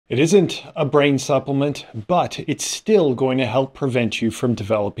It isn't a brain supplement, but it's still going to help prevent you from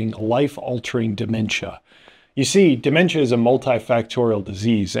developing life-altering dementia. You see, dementia is a multifactorial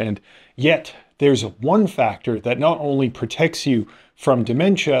disease, and yet there's one factor that not only protects you from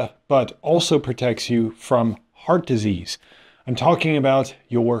dementia, but also protects you from heart disease. I'm talking about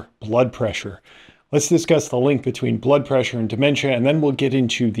your blood pressure. Let's discuss the link between blood pressure and dementia, and then we'll get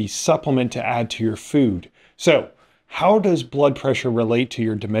into the supplement to add to your food. So, how does blood pressure relate to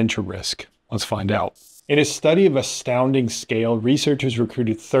your dementia risk? Let's find out. In a study of astounding scale, researchers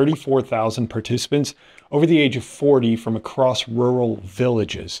recruited 34,000 participants over the age of 40 from across rural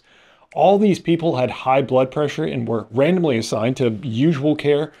villages. All these people had high blood pressure and were randomly assigned to usual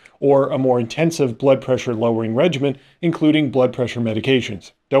care or a more intensive blood pressure lowering regimen, including blood pressure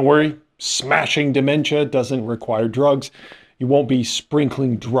medications. Don't worry, smashing dementia doesn't require drugs. You won't be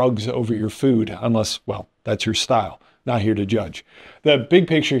sprinkling drugs over your food unless, well, that's your style. Not here to judge. The big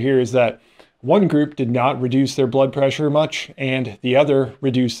picture here is that one group did not reduce their blood pressure much, and the other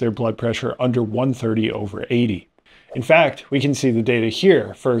reduced their blood pressure under 130/80. In fact, we can see the data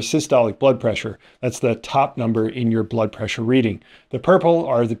here for systolic blood pressure. That's the top number in your blood pressure reading. The purple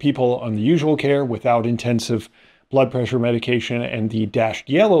are the people on the usual care without intensive blood pressure medication, and the dashed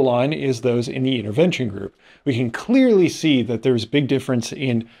yellow line is those in the intervention group. We can clearly see that there's a big difference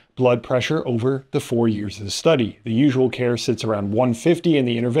in blood pressure over the 4 years of the study. The usual care sits around 150 and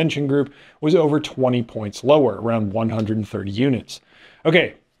the intervention group was over 20 points lower, around 130 units.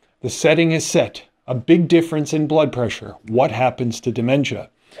 Okay, the setting is set. A big difference in blood pressure. What happens to dementia?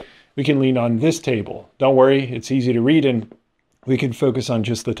 We can lean on this table. Don't worry, it's easy to read and we can focus on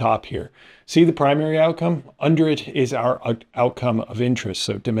just the top here. See the primary outcome? Under it is our outcome of interest,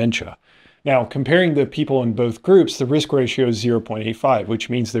 so dementia. Now, comparing the people in both groups, the risk ratio is 0.85, which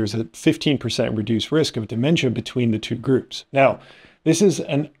means there's a 15% reduced risk of dementia between the two groups. Now, this is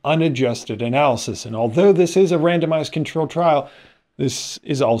an unadjusted analysis, and although this is a randomized controlled trial, this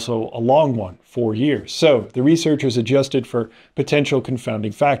is also a long one, 4 years. So the researchers adjusted for potential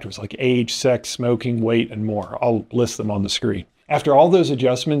confounding factors like age, sex, smoking, weight, and more. I'll list them on the screen. After all those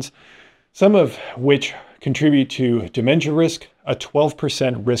adjustments, some of which contribute to dementia risk, a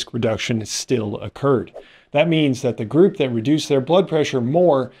 12% risk reduction still occurred. That means that the group that reduced their blood pressure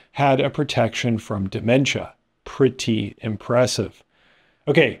more had a protection from dementia. Pretty impressive.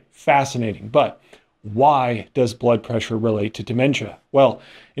 Okay, fascinating, but why does blood pressure relate to dementia? Well,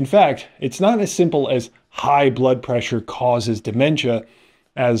 in fact, it's not as simple as high blood pressure causes dementia,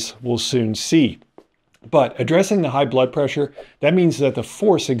 as we'll soon see. But addressing the high blood pressure, that means that the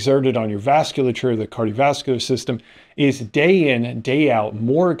force exerted on your vasculature, the cardiovascular system, is day in, day out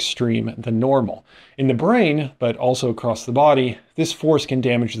more extreme than normal. In the brain, but also across the body, this force can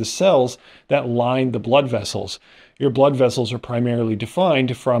damage the cells that line the blood vessels. Your blood vessels are primarily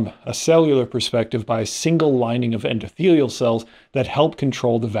defined from a cellular perspective by a single lining of endothelial cells that help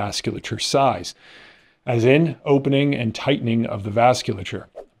control the vasculature size, as in opening and tightening of the vasculature.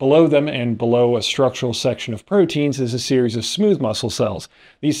 Below them and below a structural section of proteins is a series of smooth muscle cells.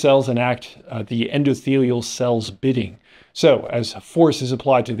 These cells enact the endothelial cell's bidding. So as force is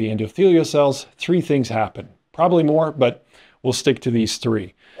applied to the endothelial cells, three things happen. Probably more, but we'll stick to these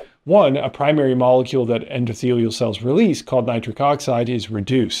three. One, a primary molecule that endothelial cells release, called nitric oxide, is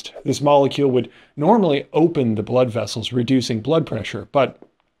reduced. This molecule would normally open the blood vessels, reducing blood pressure, but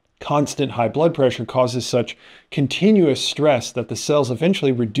constant high blood pressure causes such continuous stress that the cells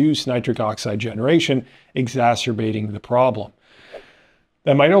eventually reduce nitric oxide generation, exacerbating the problem.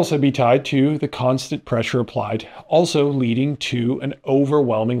 That might also be tied to the constant pressure applied, also leading to an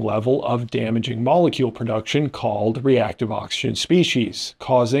overwhelming level of damaging molecule production called reactive oxygen species,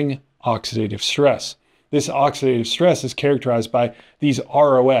 causing oxidative stress. This oxidative stress is characterized by these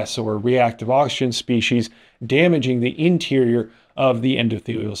ROS, or reactive oxygen species, damaging the interior of the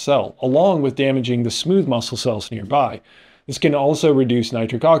endothelial cell, along with damaging the smooth muscle cells nearby. This can also reduce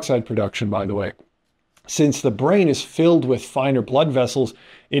nitric oxide production, by the way. Since the brain is filled with finer blood vessels,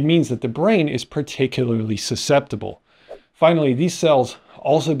 it means that the brain is particularly susceptible. Finally, these cells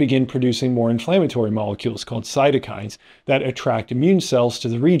also begin producing more inflammatory molecules called cytokines that attract immune cells to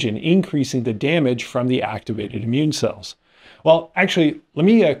the region, increasing the damage from the activated immune cells. Well, actually, let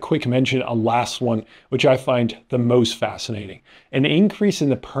me quick mention a last one, which I find the most fascinating. An increase in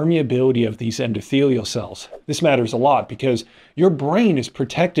the permeability of these endothelial cells. This matters a lot because your brain is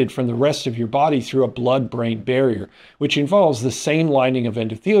protected from the rest of your body through a blood-brain barrier, which involves the same lining of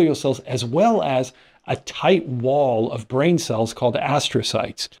endothelial cells as well as a tight wall of brain cells called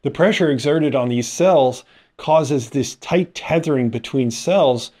astrocytes. The pressure exerted on these cells causes this tight tethering between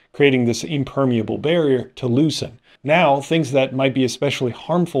cells, creating this impermeable barrier, to loosen. Now, things that might be especially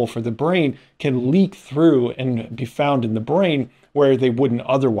harmful for the brain can leak through and be found in the brain where they wouldn't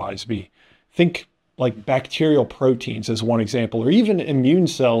otherwise be. Think like bacterial proteins as one example, or even immune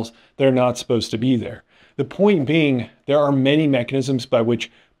cells that are not supposed to be there. The point being, there are many mechanisms by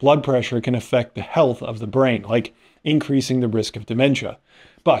which blood pressure can affect the health of the brain, like increasing the risk of dementia.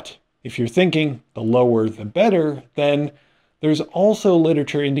 But if you're thinking the lower the better, then there's also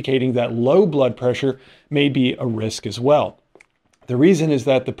literature indicating that low blood pressure may be a risk as well. The reason is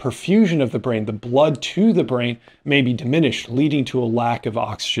that the perfusion of the brain, the blood to the brain, may be diminished, leading to a lack of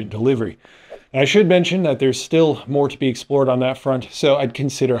oxygen delivery. I should mention that there's still more to be explored on that front, so I'd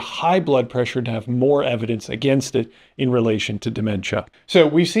consider high blood pressure to have more evidence against it in relation to dementia. So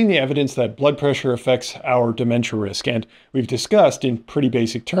we've seen the evidence that blood pressure affects our dementia risk, and we've discussed in pretty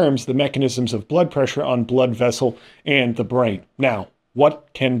basic terms the mechanisms of blood pressure on blood vessel and the brain. Now, what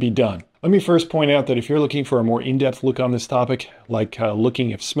can be done? Let me first point out that if you're looking for a more in-depth look on this topic, like looking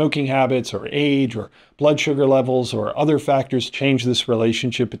if smoking habits or age or blood sugar levels or other factors change this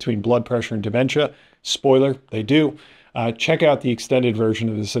relationship between blood pressure and dementia, spoiler, they do. Check out the extended version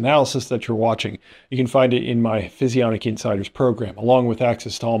of this analysis that you're watching. You can find it in my Physionic Insiders program, along with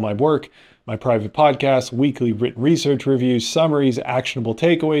access to all my work, my private podcasts, weekly written research reviews, summaries, actionable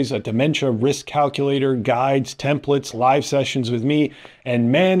takeaways, a dementia risk calculator, guides, templates, live sessions with me,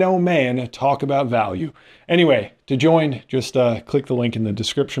 and man, oh man, talk about value. Anyway, to join, just click the link in the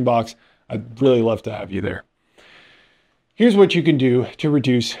description box. I'd really love to have you there. Here's what you can do to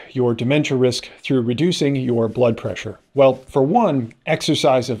reduce your dementia risk through reducing your blood pressure. Well, for one,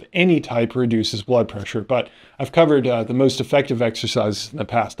 exercise of any type reduces blood pressure, but I've covered the most effective exercises in the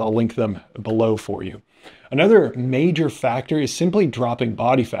past. I'll link them below for you. Another major factor is simply dropping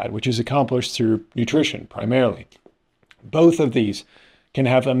body fat, which is accomplished through nutrition primarily. Both of these can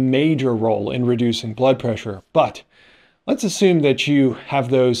have a major role in reducing blood pressure, but let's assume that you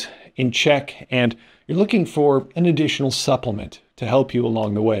have those in check and you're looking for an additional supplement to help you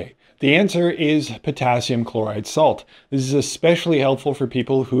along the way. The answer is potassium chloride salt. This is especially helpful for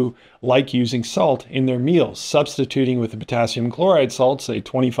people who like using salt in their meals. Substituting with the potassium chloride salt, say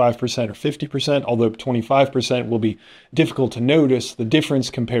 25% or 50%, although 25% will be difficult to notice the difference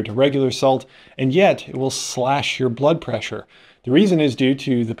compared to regular salt, and yet it will slash your blood pressure. The reason is due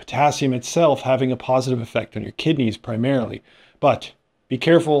to the potassium itself having a positive effect on your kidneys primarily. But be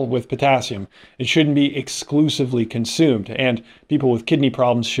careful with potassium. It shouldn't be exclusively consumed, and people with kidney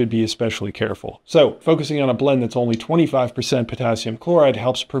problems should be especially careful. So, focusing on a blend that's only 25% potassium chloride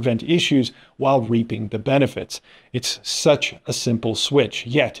helps prevent issues while reaping the benefits. It's such a simple switch,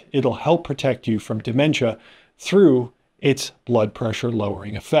 yet it'll help protect you from dementia through its blood pressure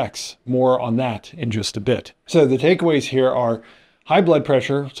lowering effects. More on that in just a bit. So the takeaways here are high blood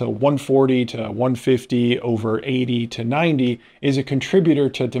pressure, so 140 to 150 over 80 to 90, is a contributor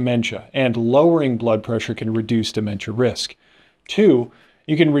to dementia, and lowering blood pressure can reduce dementia risk. 2,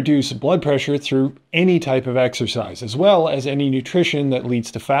 you can reduce blood pressure through any type of exercise, as well as any nutrition that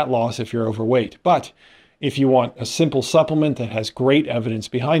leads to fat loss if you're overweight. But if you want a simple supplement that has great evidence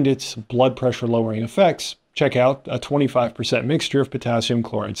behind its blood pressure lowering effects, check out a 25% mixture of potassium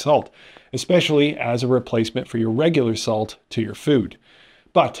chloride salt, especially as a replacement for your regular salt to your food.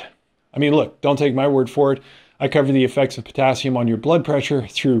 But, I mean, look, don't take my word for it. I cover the effects of potassium on your blood pressure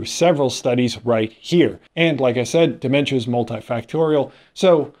through several studies right here. And like I said, dementia is multifactorial,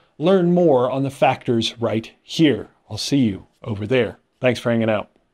 so learn more on the factors right here. I'll see you over there. Thanks for hanging out.